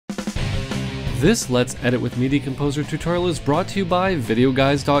This Let's Edit with Media Composer tutorial is brought to you by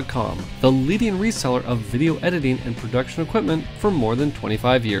VideoGuys.com, the leading reseller of video editing and production equipment for more than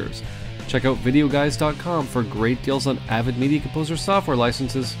 25 years. Check out VideoGuys.com for great deals on Avid Media Composer software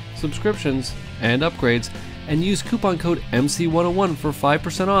licenses, subscriptions, and upgrades, and use coupon code MC101 for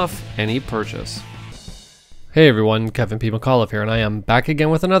 5% off any purchase. Hey everyone, Kevin P McAuliffe here, and I am back again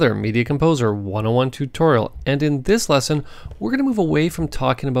with another Media Composer 101 tutorial. And in this lesson, we're going to move away from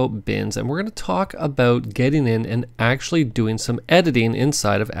talking about bins, and we're going to talk about getting in and actually doing some editing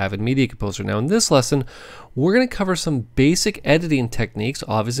inside of Avid Media Composer. Now in this lesson, we're going to cover some basic editing techniques.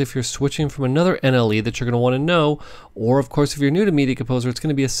 Obviously, if you're switching from another NLE that you're going to want to know, or of course if you're new to Media Composer, it's going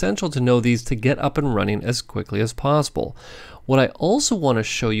to be essential to know these to get up and running as quickly as possible. What I also want to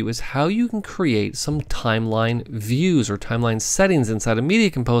show you is how you can create some timeline views or timeline settings inside of Media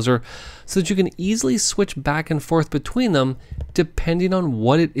Composer so that you can easily switch back and forth between them depending on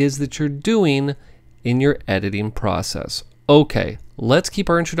what it is that you're doing in your editing process. Okay, let's keep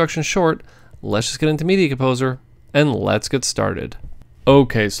our introduction short. Let's just get into Media Composer and let's get started.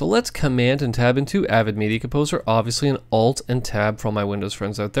 Okay, so let's Command and Tab into Avid Media Composer, obviously an Alt and Tab for all my Windows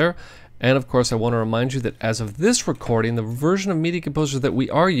friends out there. And of course, I want to remind you that as of this recording, the version of Media Composer that we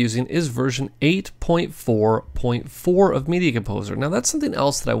are using is version 8.4.4 of Media Composer. Now that's something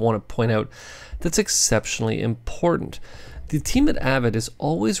else that I want to point out that's exceptionally important. The team at Avid is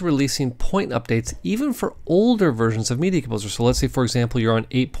always releasing point updates even for older versions of Media Composer. So let's say, for example, you're on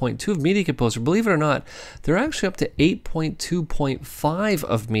 8.2 of Media Composer. Believe it or not, they're actually up to 8.2.5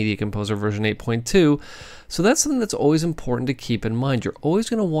 of Media Composer version 8.2. So that's something that's always important to keep in mind. You're always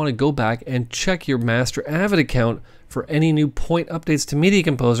going to want to go back and check your master Avid account for any new point updates to Media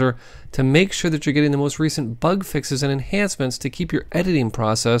Composer to make sure that you're getting the most recent bug fixes and enhancements to keep your editing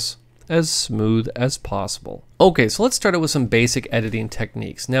process as smooth as possible. Okay, so let's start out with some basic editing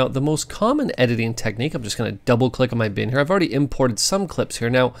techniques. Now, the most common editing technique, I'm just going to double click on my bin here. I've already imported some clips here.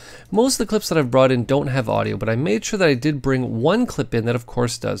 Now, most of the clips that I've brought in don't have audio, but I made sure that I did bring one clip in that of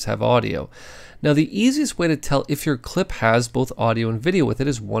course does have audio. Now, the easiest way to tell if your clip has both audio and video with it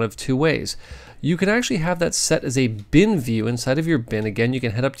is one of two ways. You can actually have that set as a bin view inside of your bin. Again, you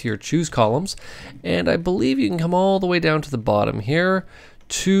can head up to your choose columns, and I believe you can come all the way down to the bottom here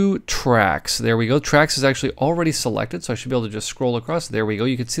to tracks. There we go. Tracks is actually already selected, so I should be able to just scroll across. There we go.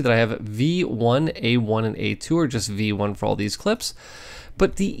 You can see that I have V1, A1, and A2, or just V1 for all these clips.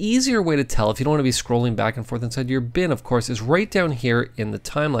 But the easier way to tell if you don't want to be scrolling back and forth inside your bin, of course, is right down here in the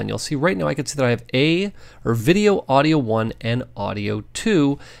timeline. You'll see right now I can see that I have video, audio 1, and audio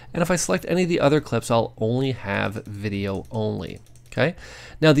 2. And if I select any of the other clips, I'll only have video only. Okay.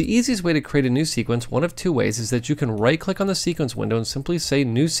 Now the easiest way to create a new sequence, one of two ways, is that you can right click on the sequence window and simply say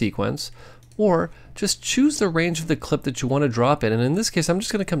new sequence, or just choose the range of the clip that you want to drop in. And in this case, I'm just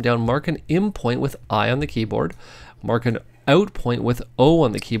going to come down, mark an in point with I on the keyboard, mark an out point with O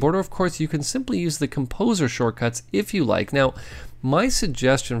on the keyboard, or of course you can simply use the composer shortcuts if you like. Now, my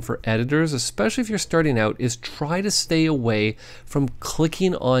suggestion for editors, especially if you're starting out, is try to stay away from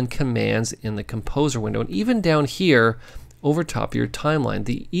clicking on commands in the composer window. And even down here, over top of your timeline.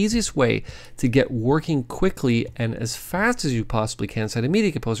 The easiest way to get working quickly and as fast as you possibly can inside a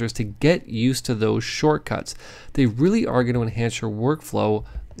Media Composer is to get used to those shortcuts. They really are going to enhance your workflow,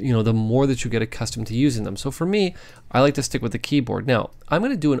 the more that you get accustomed to using them. So for me, I like to stick with the keyboard. Now, I'm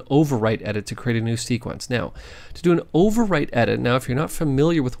going to do an overwrite edit to create a new sequence. Now, to do an overwrite edit, now if you're not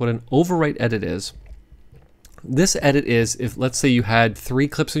familiar with what an overwrite edit is, this edit is if, let's say, you had 3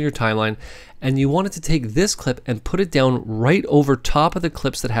 clips in your timeline and you wanted to take this clip and put it down right over top of the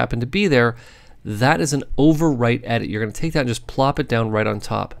clips that happen to be there. That is an overwrite edit. You're going to take that and just plop it down right on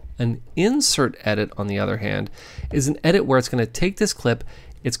top. An insert edit, on the other hand, is an edit where it's going to take this clip,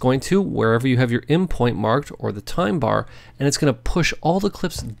 it's going to, wherever you have your in point marked or the time bar, and it's going to push all the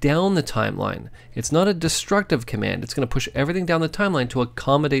clips down the timeline. It's not a destructive command. It's going to push everything down the timeline to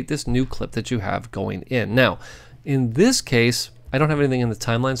accommodate this new clip that you have going in. Now, in this case, I don't have anything in the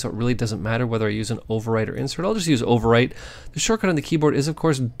timeline, so it really doesn't matter whether I use an overwrite or insert. I'll just use overwrite. The shortcut on the keyboard is, of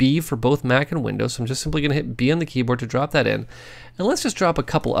course, B for both Mac and Windows, so I'm just simply going to hit B on the keyboard to drop that in. And let's just drop a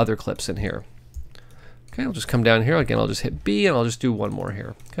couple other clips in here. Okay, I'll just come down here. Again, I'll just hit B, and I'll just do one more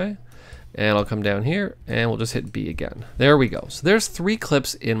here. Okay, and I'll come down here, and we'll just hit B again. There we go. So there's 3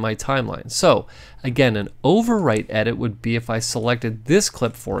 clips in my timeline. So again, an overwrite edit would be if I selected this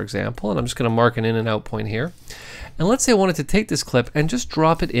clip, for example, and I'm just going to mark an in and out point here. And let's say I wanted to take this clip and just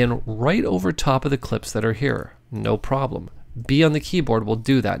drop it in right over top of the clips that are here. No problem. B on the keyboard will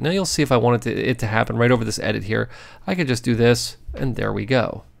do that. Now you'll see if I wanted it to happen right over this edit here, I could just do this, and there we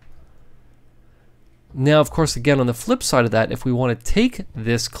go. Now, of course, again, on the flip side of that, if we want to take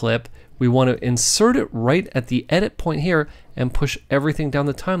this clip, We want to insert it right at the edit point here and push everything down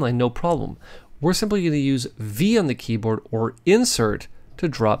the timeline, no problem. We're simply going to use V on the keyboard or insert to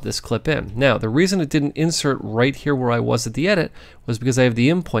drop this clip in. Now, the reason it didn't insert right here where I was at the edit was because I have the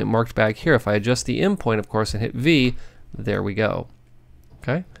in point marked back here. If I adjust the in point, of course, and hit V, there we go.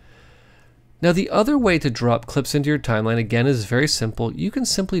 Okay. Now, the other way to drop clips into your timeline, again, is very simple. You can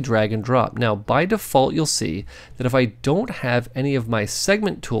simply drag and drop. Now, by default, you'll see that if I don't have any of my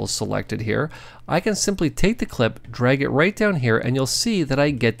segment tools selected here, I can simply take the clip, drag it right down here, and you'll see that I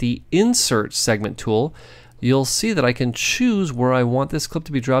get the Insert segment tool. You'll see that I can choose where I want this clip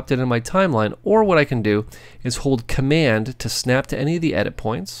to be dropped in my timeline, or what I can do is hold Command to snap to any of the edit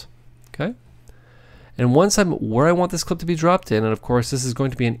points. Okay. And once I'm where I want this clip to be dropped in, and of course this is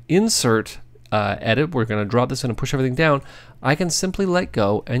going to be an insert edit, we're going to drop this in and push everything down, I can simply let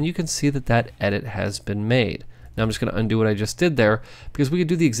go and you can see that that edit has been made. Now I'm just going to undo what I just did there, because we could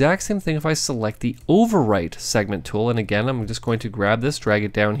do the exact same thing if I select the Overwrite segment tool. And again, I'm just going to grab this, drag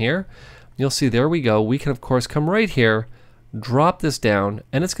it down here. You'll see there we go. We can of course come right here, drop this down,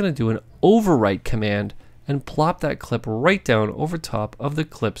 and it's going to do an overwrite command and plop that clip right down over top of the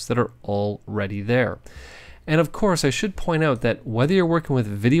clips that are already there. And of course, I should point out that whether you're working with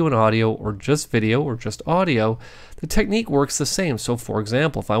video and audio or just audio, the technique works the same. So for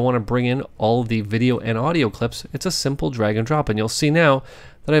example, if I want to bring in all of the video and audio clips, it's a simple drag and drop. And you'll see now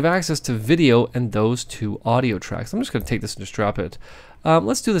that I have access to video and those two audio tracks. I'm just going to take this and just drop it.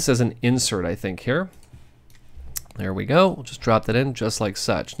 Let's do this as an insert, I think, here. There we go. We'll just drop that in just like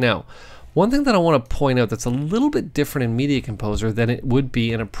such. Now, one thing that I want to point out that's a little bit different in Media Composer than it would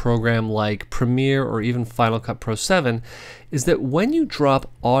be in a program like Premiere or even Final Cut Pro 7 is that when you drop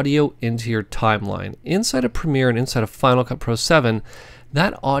audio into your timeline, inside of Premiere and inside of Final Cut Pro 7,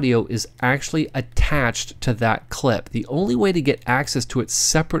 that audio is actually attached to that clip. The only way to get access to it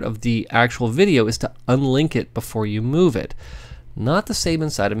separate of the actual video is to unlink it before you move it. Not the same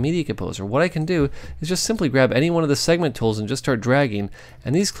inside of Media Composer. What I can do is just simply grab any one of the segment tools and just start dragging,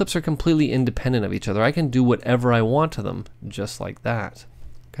 and these clips are completely independent of each other. I can do whatever I want to them, just like that.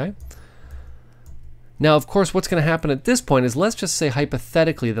 Okay? Now, of course, what's going to happen at this point is, let's just say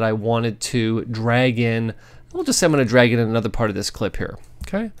hypothetically that I wanted to drag in, we'll just say I'm going to drag in another part of this clip here.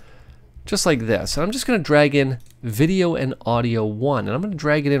 Okay? Just like this. And I'm just going to drag in video and audio 1, and I'm going to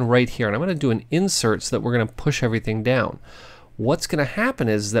drag it in right here, and I'm going to do an insert so that we're going to push everything down. What's going to happen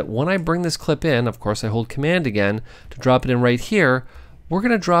is that when I bring this clip in, of course I hold Command again to drop it in right here, we're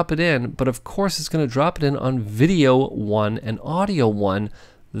going to drop it in, but of course it's going to drop it in on video 1 and audio 1.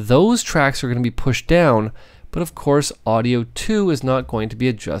 Those tracks are going to be pushed down, but of course audio 2 is not going to be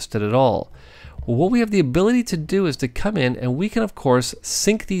adjusted at all. Well, what we have the ability to do is to come in and we can of course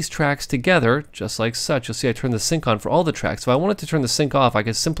sync these tracks together just like such. You'll see I turn the sync on for all the tracks. If I wanted to turn the sync off, I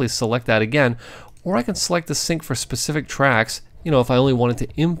could simply select that again, or I can select the sync for specific tracks, you know, if I only wanted to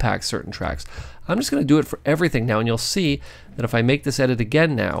impact certain tracks. I'm just going to do it for everything now, and you'll see that if I make this edit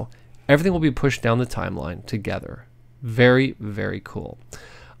again now, everything will be pushed down the timeline together. Very, very cool.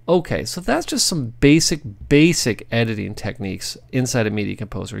 Okay, so that's just some basic editing techniques inside of Media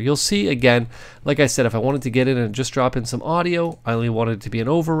Composer. You'll see, again, like I said, if I wanted to get in and just drop in some audio, I only wanted it to be an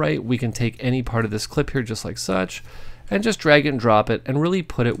overwrite, we can take any part of this clip here just like such, and just drag it and drop it and really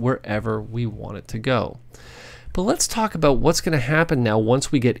put it wherever we want it to go. But let's talk about what's going to happen now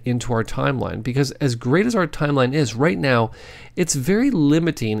once we get into our timeline, because as great as our timeline is right now, it's very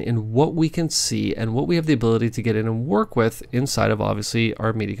limiting in what we can see and what we have the ability to get in and work with inside of obviously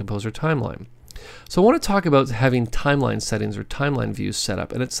our Media Composer timeline. So I want to talk about having timeline settings or timeline views set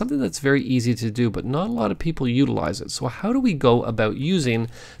up, and it's something that's very easy to do, but not a lot of people utilize it. So how do we go about using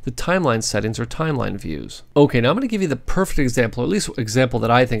the timeline settings or timeline views? Okay, now I'm going to give you the perfect example, or at least example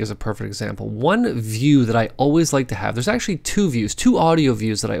that I think is a perfect example. One view that I always like to have, there's actually two views, two audio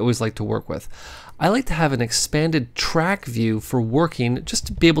views that I always like to work with. I like to have an expanded track view for working, just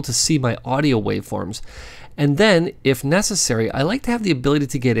to be able to see my audio waveforms. And then, if necessary, I like to have the ability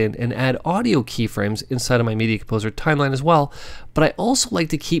to get in and add audio keyframes inside of my Media Composer timeline as well. But I also like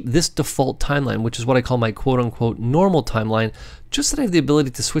to keep this default timeline, which is what I call my quote-unquote normal timeline, just so that I have the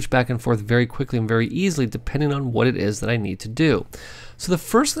ability to switch back and forth very quickly and very easily depending on what it is that I need to do. So the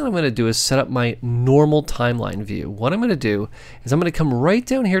first thing I'm going to do is set up my normal timeline view. What I'm going to do is I'm going to come right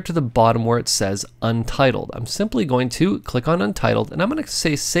down here to the bottom where it says Untitled. I'm simply going to click on Untitled, and I'm going to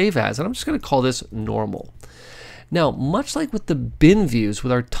say Save As, and I'm just going to call this Normal. Now, much like with the bin views,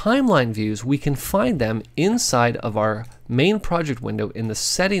 with our timeline views, we can find them inside of our main project window in the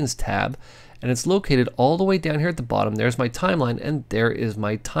Settings tab, and it's located all the way down here at the bottom. There's my timeline, and there is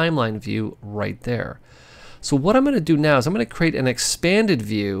my timeline view right there. So what I'm going to do now is I'm going to create an expanded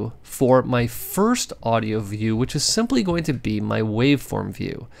view for my first audio view, which is simply going to be my waveform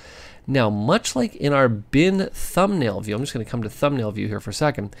view. Now, much like in our bin thumbnail view, I'm just going to come to thumbnail view here for a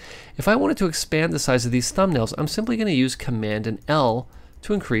second. If I wanted to expand the size of these thumbnails, I'm simply going to use Command and L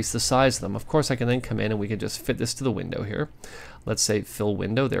to increase the size of them. Of course, I can then come in and we can just fit this to the window here. Let's say fill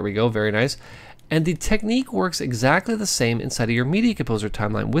window. There we go. Very nice. And the technique works exactly the same inside of your Media Composer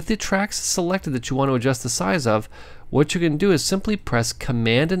timeline. With the tracks selected that you want to adjust the size of, what you can do is simply press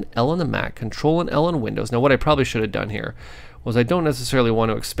Command and L on the Mac, Control and L on Windows. Now, what I probably should have done here was I don't necessarily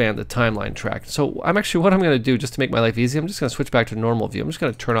want to expand the timeline track. So what I'm going to do, just to make my life easy, I'm just going to switch back to normal view. I'm just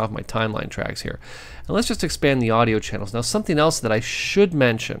going to turn off my timeline tracks here. And let's just expand the audio channels. Now, something else that I should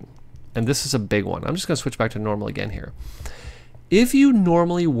mention, and this is a big one. I'm just going to switch back to normal again here. If you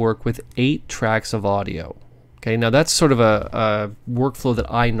normally work with 8 tracks of audio, okay, now that's sort of a workflow that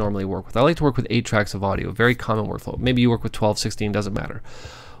I normally work with. I like to work with 8 tracks of audio, very common workflow. Maybe you work with 12, 16, doesn't matter.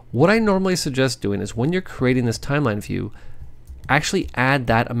 What I normally suggest doing is when you're creating this timeline view, actually add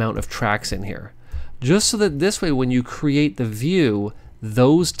that amount of tracks in here, just so that this way when you create the view,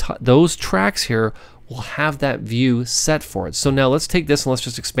 those tracks here will have that view set for it. So now let's take this and let's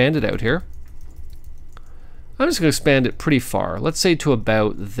just expand it out here. I'm just going to expand it pretty far, let's say to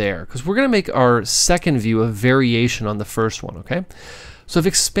about there, because we're going to make our second view a variation on the first one. Okay, so I've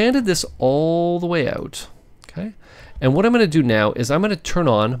expanded this all the way out. Okay, and what I'm going to do now is I'm going to turn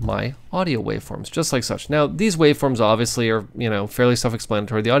on my audio waveforms, just like such. Now, these waveforms obviously are, fairly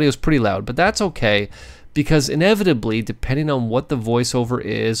self-explanatory. The audio is pretty loud, but that's okay, because inevitably, depending on what the voiceover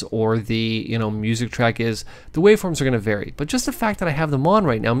is or the music track is, the waveforms are going to vary. But just the fact that I have them on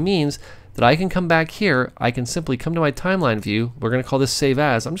right now means that I can come back here. I can simply come to my timeline view. We're going to call this Save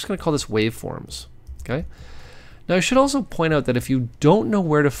As. I'm just going to call this Waveforms. Okay. Now, I should also point out that if you don't know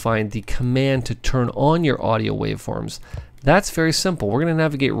where to find the command to turn on your audio waveforms, that's very simple. We're going to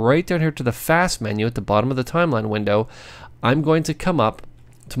navigate right down here to the Fast menu at the bottom of the timeline window. I'm going to come up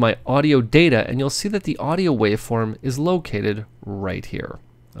to my audio data, and you'll see that the audio waveform is located right here.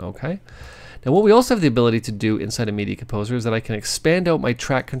 Okay. Now, what we also have the ability to do inside of Media Composer is that I can expand out my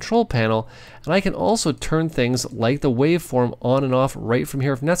track control panel, and I can also turn things like the waveform on and off right from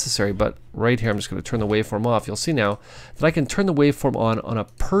here if necessary. But right here, I'm just going to turn the waveform off. You'll see now that I can turn the waveform on a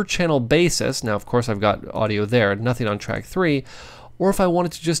per channel basis. Now, of course, I've got audio there, nothing on track 3. Or if I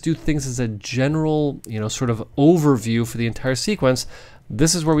wanted to just do things as a general, sort of overview for the entire sequence,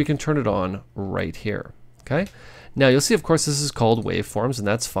 this is where we can turn it on right here. Okay. Now you'll see, of course, this is called waveforms, and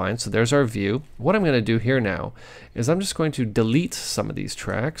that's fine. So there's our view. What I'm going to do here now is I'm just going to delete some of these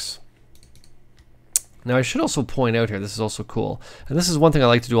tracks. Now I should also point out here, this is also cool, and this is one thing I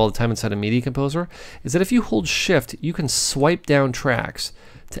like to do all the time inside of Media Composer, is that if you hold Shift, you can swipe down tracks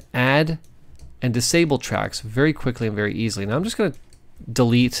to add and disable tracks very quickly and very easily. Now I'm just going to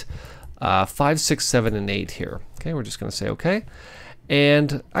delete 5, 6, 7, and 8 here. Okay, we're just going to say OK.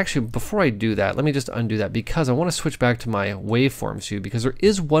 And actually, before I do that, let me just undo that, because I want to switch back to my waveforms view, because there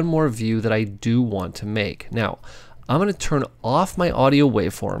is one more view that I do want to make. Now, I'm going to turn off my audio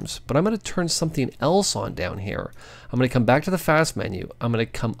waveforms, but I'm going to turn something else on down here. I'm going to come back to the Fast menu. I'm going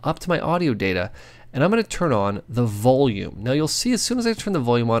to come up to my audio data, and I'm going to turn on the volume. Now, you'll see as soon as I turn the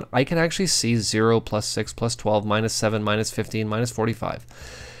volume on, I can actually see 0, +6, +12, -7, -15, -45.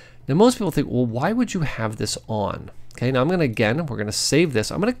 Now, most people think, well, why would you have this on? Okay, now we're going to save this.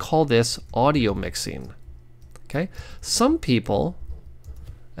 I'm going to call this audio mixing. Okay, some people,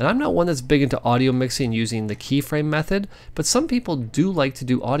 and I'm not one that's big into audio mixing using the keyframe method, but some people do like to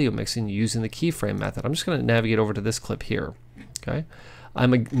do audio mixing using the keyframe method. I'm just going to navigate over to this clip here. Okay,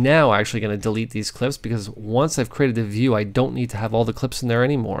 I'm now actually going to delete these clips, because once I've created the view, I don't need to have all the clips in there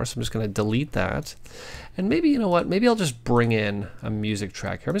anymore. So I'm just going to delete that. And maybe, you know what, maybe I'll just bring in a music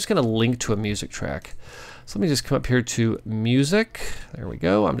track here. I'm just going to link to a music track. So let me just come up here to music. There we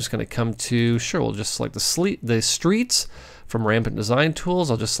go. I'm just going to come to, sure, we'll just select the streets from Rampant Design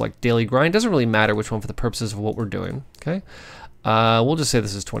Tools. I'll just select Daily Grind. Doesn't really matter which one for the purposes of what we're doing. Okay. We'll just say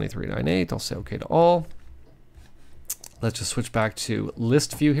this is 2398. I'll say OK to all. Let's just switch back to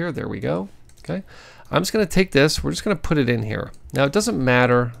list view here. There we go. Okay. I'm just going to take this. We're just going to put it in here. Now, it doesn't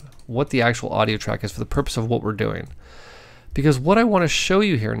matter what the actual audio track is for the purpose of what we're doing, because what I want to show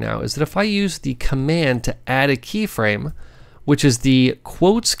you here now is that if I use the command to add a keyframe, which is the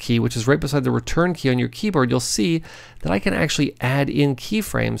quotes key, which is right beside the return key on your keyboard, you'll see that I can actually add in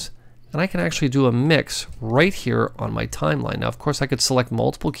keyframes, and I can actually do a mix right here on my timeline. Now, of course, I could select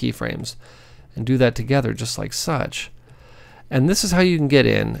multiple keyframes and do that together just like such. And this is how you can get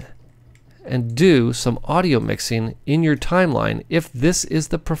in and do some audio mixing in your timeline if this is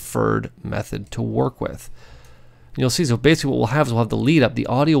the preferred method to work with. And you'll see, so basically what we'll have is we'll have the lead up, the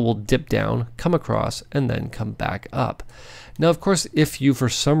audio will dip down, come across, and then come back up. Now, of course, if you for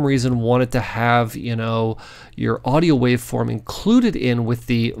some reason wanted to have, your audio waveform included in with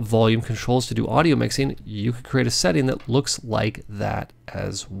the volume controls to do audio mixing, you could create a setting that looks like that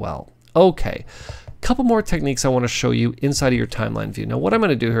as well. Okay, couple more techniques I want to show you inside of your timeline view. Now, what I'm going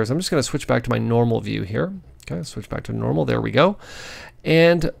to do here is I'm just going to switch back to my normal view here. Okay, switch back to normal. There we go.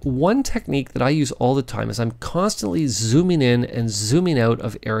 And one technique that I use all the time is I'm constantly zooming in and zooming out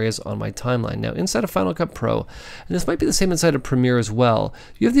of areas on my timeline. Now, inside of Final Cut Pro, and this might be the same inside of Premiere as well,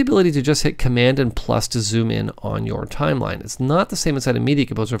 you have the ability to just hit Command and plus to zoom in on your timeline. It's not the same inside of Media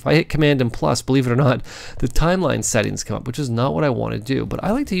Composer. If I hit Command and plus, believe it or not, the timeline settings come up, which is not what I want to do. But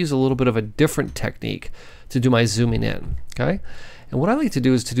I like to use a little bit of a different technique to do my zooming in, okay? And what I like to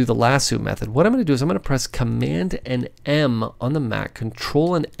do is to do the lasso method. What I'm going to do is I'm going to press Command and M on the Mac,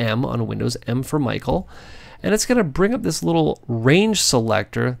 Control and M on Windows, M for Michael, and it's going to bring up this little range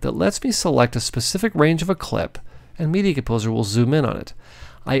selector that lets me select a specific range of a clip, and Media Composer will zoom in on it.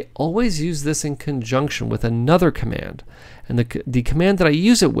 I always use this in conjunction with another command, and the command that I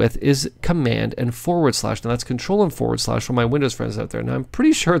use it with is Command and /. Now that's Control and / for my Windows friends out there. Now I'm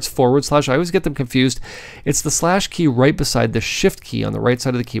pretty sure it's /. I always get them confused. It's the / key right beside the Shift key on the right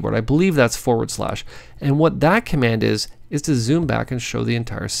side of the keyboard. I believe that's /. And what that command is to zoom back and show the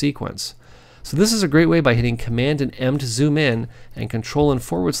entire sequence. So this is a great way by hitting Command and M to zoom in and Control and /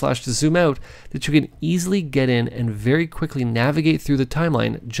 to zoom out that you can easily get in and very quickly navigate through the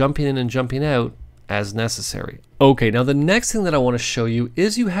timeline, jumping in and jumping out as necessary. Okay, now the next thing that I want to show you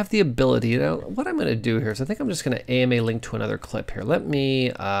is you have the ability, now what I'm going to do here is I think I'm just going to AMA link to another clip here. Let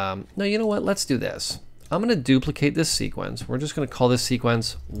me, no, you know what, let's do this. I'm going to duplicate this sequence. We're just going to call this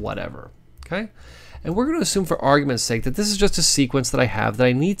sequence whatever, okay? And we're going to assume for argument's sake that this is just a sequence that I have that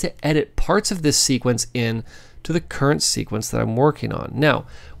I need to edit parts of this sequence in to the current sequence that I'm working on. Now,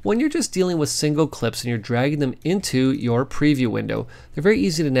 when you're just dealing with single clips and you're dragging them into your preview window, they're very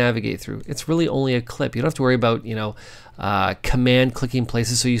easy to navigate through. It's really only a clip. You don't have to worry about, command clicking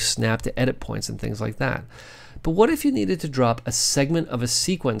places so you snap to edit points and things like that. But what if you needed to drop a segment of a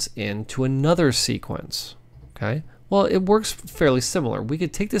sequence into another sequence? Okay. Well, it works fairly similar. We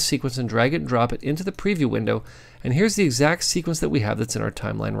could take this sequence and drag it and drop it into the preview window, and here's the exact sequence that we have that's in our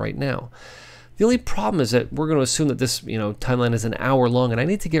timeline right now. The only problem is that we're going to assume that this timeline is an hour long, and I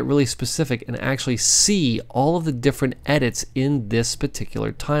need to get really specific and actually see all of the different edits in this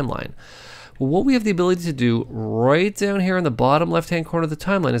particular timeline. Well, what we have the ability to do right down here in the bottom left-hand corner of the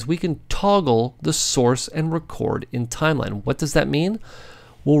timeline is we can toggle the source and record in timeline. What does that mean?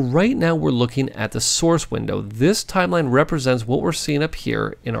 Well, right now we're looking at the source window. This timeline represents what we're seeing up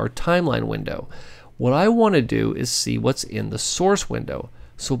here in our timeline window. What I want to do is see what's in the source window.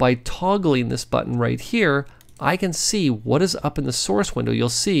 So by toggling this button right here, I can see what is up in the source window. You'll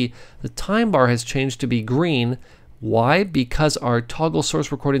see the time bar has changed to be green. Why? Because our toggle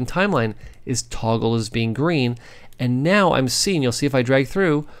source recording timeline is toggle as being green. And now I'm seeing, you'll see if I drag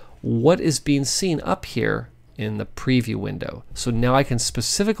through, what is being seen up here in the preview window. So now I can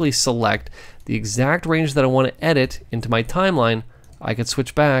specifically select the exact range that I want to edit into my timeline. I could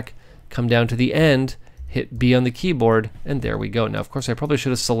switch back, come down to the end, hit B on the keyboard, and there we go. Now, of course, I probably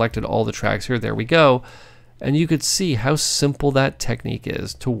should have selected all the tracks here. There we go. And you could see how simple that technique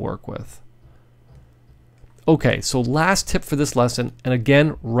is to work with. Okay, so last tip for this lesson, and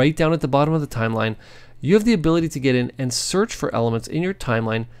again, right down at the bottom of the timeline, you have the ability to get in and search for elements in your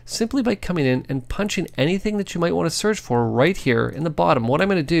timeline simply by coming in and punching anything that you might want to search for right here in the bottom. What I'm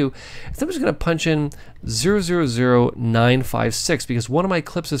going to do is I'm just going to punch in 000956 because one of my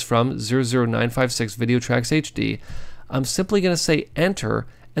clips is from 00956 Video Tracks HD. I'm simply going to say enter,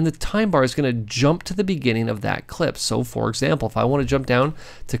 and the time bar is going to jump to the beginning of that clip. So for example, if I want to jump down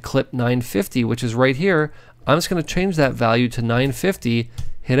to clip 950, which is right here, I'm just going to change that value to 950,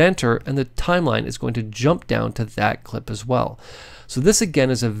 hit enter, and the timeline is going to jump down to that clip as well. So this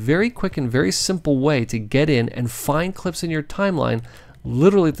again is a very quick and very simple way to get in and find clips in your timeline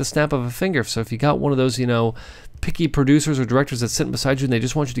literally at the snap of a finger. So if you got one of those, picky producers or directors that sit beside you and they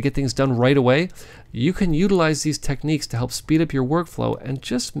just want you to get things done right away, you can utilize these techniques to help speed up your workflow and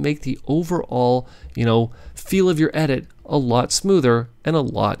just make the overall, feel of your edit a lot smoother and a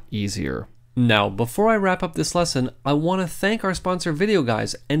lot easier. Now, before I wrap up this lesson, I want to thank our sponsor Video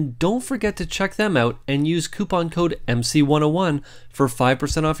Guys, and don't forget to check them out and use coupon code MC101 for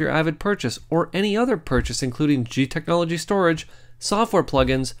 5% off your Avid purchase or any other purchase including G Technology storage, software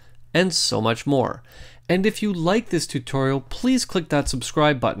plugins, and so much more. And if you like this tutorial, please click that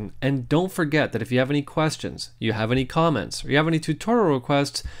subscribe button, and don't forget that if you have any questions, you have any comments, or you have any tutorial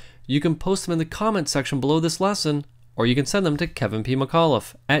requests, you can post them in the comment section below this lesson, or you can send them to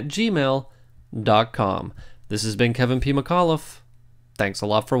kevinpmcauliffe@gmail.com. This has been Kevin P. McAuliffe. Thanks a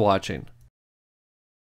lot for watching.